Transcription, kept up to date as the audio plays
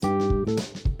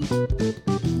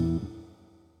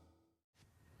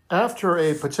After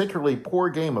a particularly poor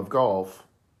game of golf,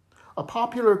 a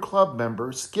popular club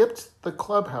member skipped the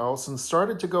clubhouse and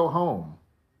started to go home.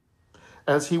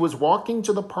 As he was walking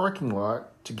to the parking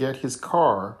lot to get his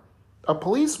car, a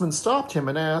policeman stopped him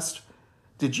and asked,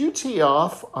 "Did you tee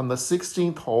off on the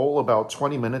 16th hole about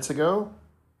 20 minutes ago?"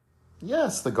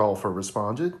 "Yes," the golfer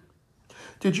responded.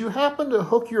 "Did you happen to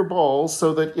hook your ball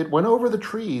so that it went over the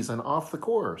trees and off the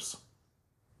course?"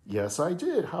 "Yes, I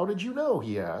did. How did you know?"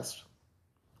 he asked.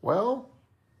 "Well,"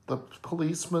 the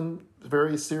policeman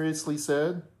very seriously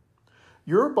said,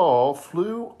 "your ball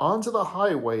flew onto the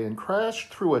highway and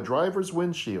crashed through a driver's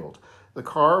windshield. The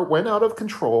car went out of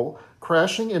control,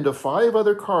 crashing into 5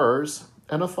 other cars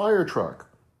and a fire truck.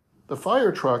 The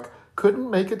fire truck couldn't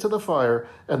make it to the fire,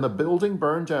 and the building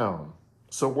burned down.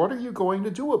 So what are you going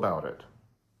to do about it?"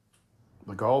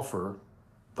 The golfer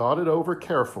thought it over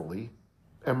carefully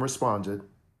and responded,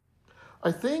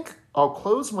 "I think I'll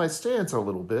close my stance a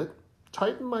little bit,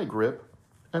 tighten my grip,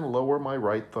 and lower my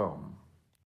right thumb."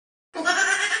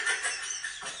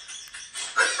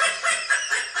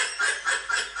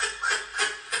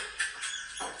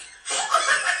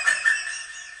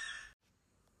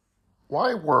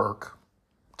 Why work?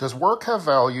 Does work have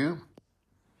value?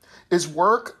 Is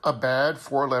work a bad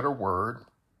 4-letter word?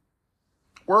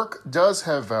 Work does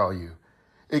have value.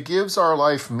 It gives our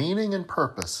life meaning and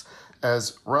purpose,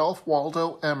 as Ralph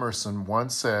Waldo Emerson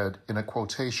once said in a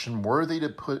quotation worthy to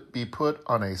be put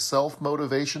on a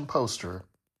self-motivation poster.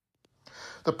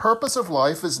 The purpose of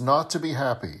life is not to be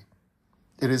happy.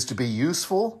 It is to be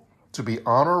useful, to be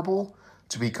honorable,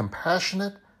 to be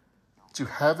compassionate, to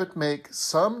have it make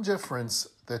some difference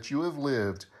that you have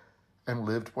lived and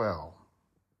lived well.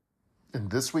 In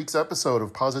this week's episode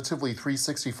of Positively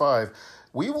 365,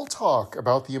 we will talk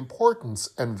about the importance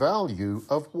and value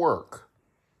of work.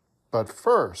 But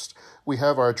first, we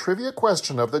have our trivia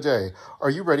question of the day. Are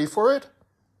you ready for it?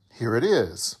 Here it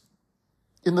is.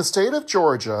 In the state of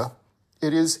Georgia,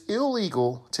 it is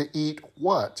illegal to eat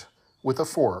what with a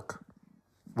fork?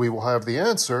 We will have the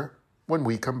answer when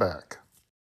we come back.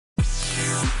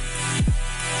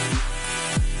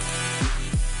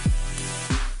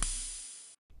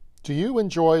 Do you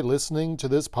enjoy listening to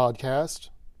this podcast?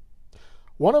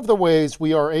 One of the ways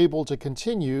we are able to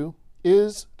continue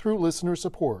is through listener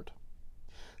support.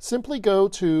 Simply go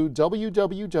to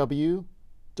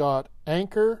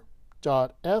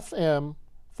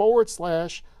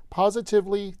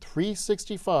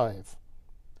www.anchor.fm/positively365.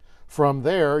 From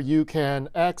there, you can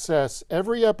access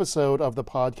every episode of the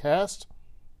podcast.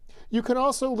 You can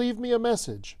also leave me a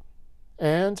message.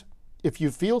 And if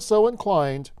you feel so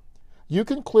inclined, you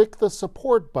can click the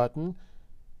support button.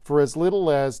 For as little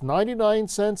as 99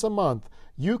 cents a month,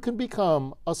 you can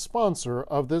become a sponsor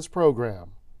of this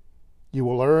program. You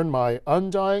will earn my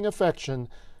undying affection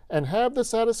and have the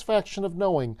satisfaction of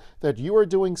knowing that you are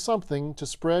doing something to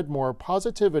spread more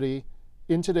positivity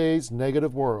in today's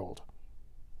negative world.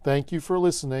 Thank you for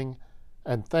listening,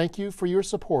 and thank you for your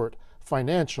support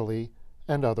financially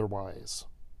and otherwise.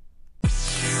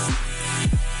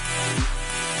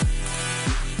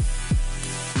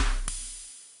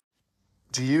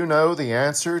 Do you know the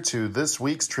answer to this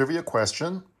week's trivia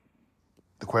question?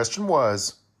 The question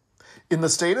was, in the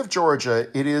state of Georgia,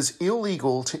 it is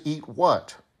illegal to eat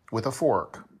what with a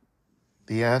fork?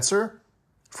 The answer?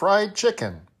 Fried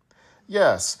chicken.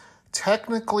 Yes,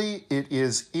 technically it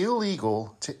is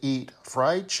illegal to eat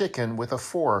fried chicken with a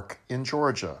fork in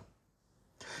Georgia.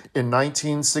 In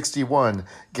 1961,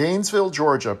 Gainesville,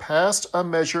 Georgia passed a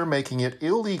measure making it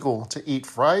illegal to eat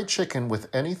fried chicken with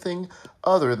anything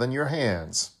other than your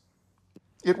hands.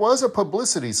 It was a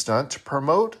publicity stunt to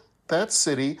promote that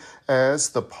city as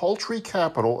the poultry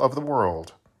capital of the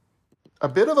world. A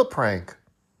bit of a prank,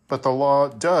 but the law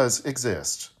does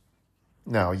exist.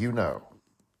 Now you know.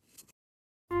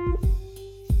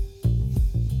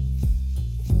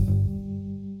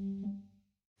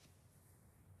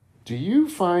 Do you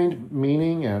find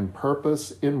meaning and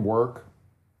purpose in work?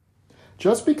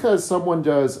 Just because someone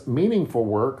does meaningful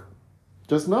work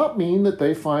does not mean that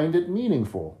they find it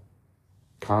meaningful.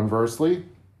 Conversely,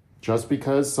 just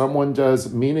because someone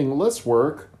does meaningless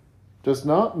work does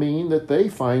not mean that they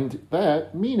find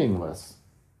that meaningless.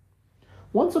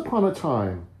 Once upon a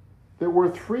time, there were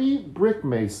 3 brick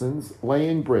masons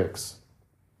laying bricks.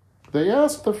 They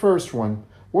asked the first one,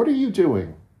 "What are you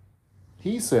doing?"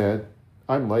 He said,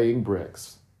 "I'm laying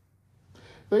bricks."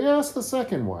 They asked the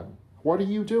second one, "What are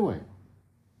you doing?"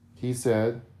 He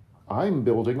said, "I'm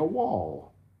building a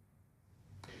wall."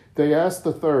 They asked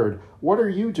the third, "What are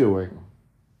you doing?"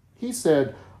 He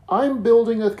said, "I'm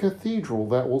building a cathedral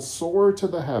that will soar to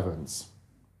the heavens."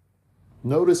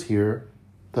 Notice here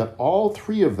that all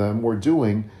three of them were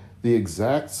doing the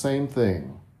exact same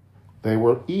thing. They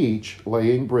were each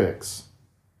laying bricks.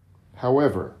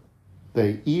 However,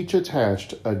 they each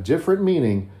attached a different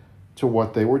meaning to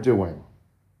what they were doing.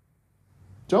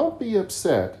 Don't be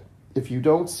upset if you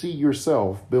don't see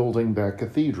yourself building that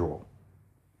cathedral.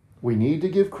 We need to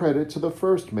give credit to the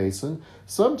first mason.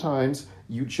 Sometimes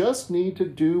you just need to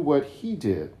do what he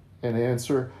did and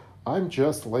answer, "I'm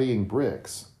just laying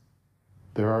bricks."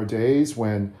 There are days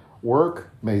when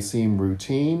work may seem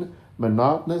routine,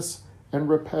 monotonous, and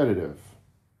repetitive.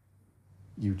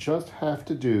 You just have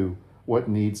to do what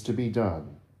needs to be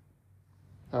done.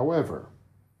 However,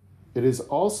 it is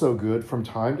also good from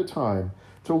time to time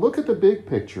to look at the big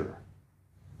picture.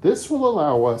 This will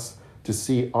allow us to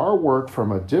see our work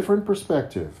from a different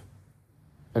perspective,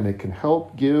 and it can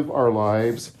help give our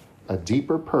lives a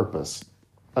deeper purpose,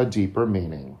 a deeper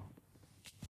meaning.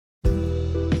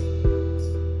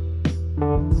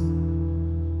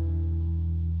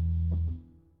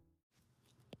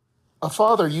 A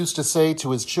father used to say to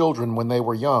his children when they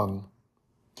were young,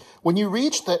 "When you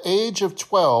reach the age of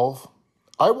 12,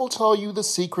 I will tell you the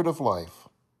secret of life."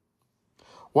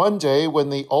 One day, when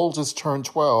the oldest turned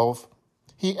 12,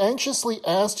 he anxiously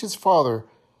asked his father,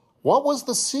 what was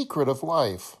the secret of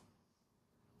life?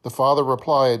 The father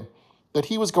replied that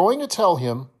he was going to tell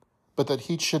him, but that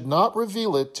he should not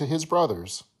reveal it to his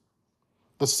brothers.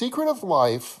 The secret of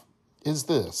life is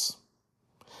this: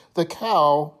 the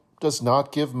cow does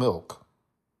not give milk.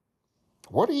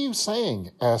 "What are you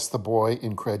saying?" asked the boy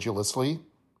incredulously.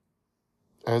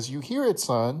 "As you hear it,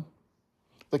 son.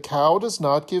 The cow does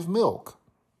not give milk.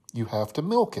 You have to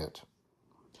milk it.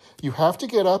 You have to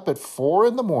get up at 4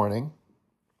 a.m,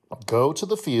 go to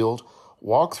the field,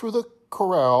 walk through the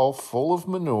corral full of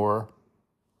manure,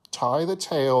 tie the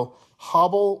tail,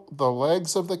 hobble the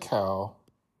legs of the cow,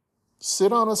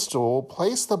 sit on a stool,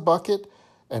 place the bucket,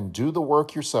 and do the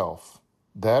work yourself.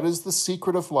 That is the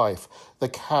secret of life. The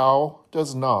cow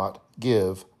does not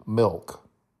give milk.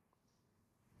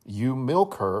 You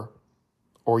milk her,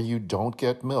 or you don't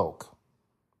get milk."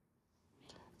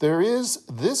 There is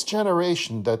this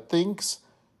generation that thinks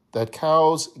that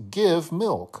cows give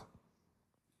milk,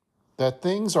 that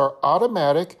things are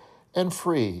automatic and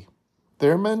free.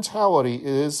 Their mentality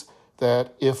is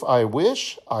that if I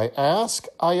wish, I ask,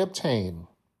 I obtain.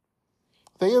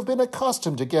 They have been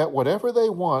accustomed to get whatever they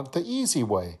want the easy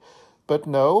way. But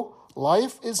no,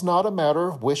 life is not a matter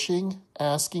of wishing,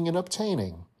 asking, and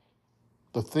obtaining.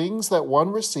 The things that one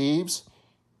receives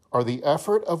are the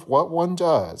effort of what one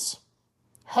does.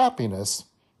 Happiness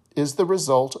is the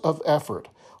result of effort.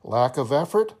 Lack of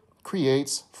effort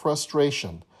creates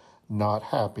frustration, not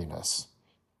happiness.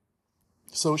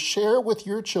 So share with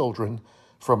your children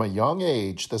from a young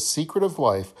age the secret of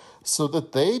life so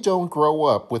that they don't grow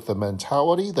up with the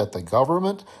mentality that the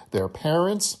government, their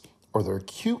parents, or their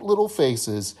cute little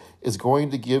faces is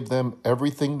going to give them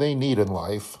everything they need in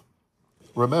life.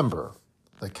 Remember,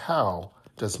 the cow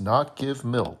does not give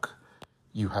milk.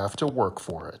 You have to work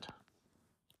for it.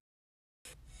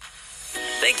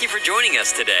 Thank you for joining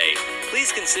us today.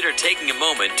 Please consider taking a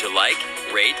moment to like,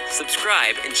 rate,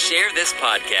 subscribe, and share this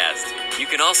podcast. You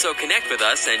can also connect with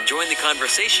us and join the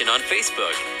conversation on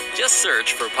Facebook. Just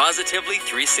search for Positively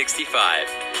 365.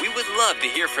 We would love to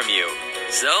hear from you.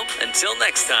 So, until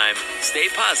next time, stay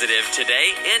positive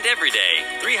today and every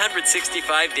day,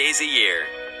 365 days a year.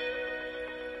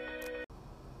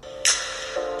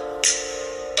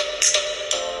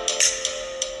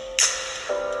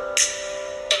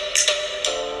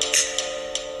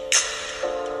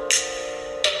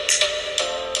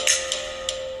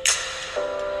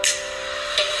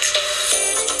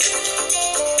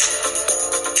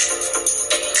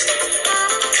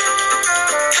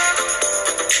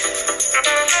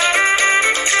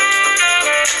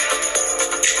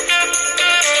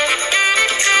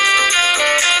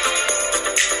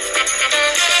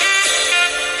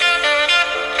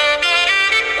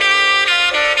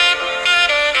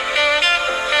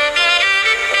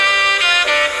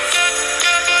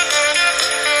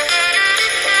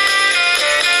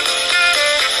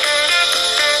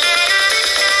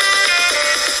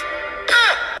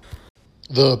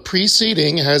 The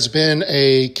preceding has been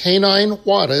a Canine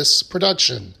Wattis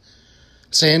production.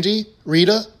 Sandy,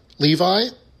 Rita, Levi,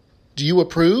 do you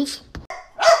approve?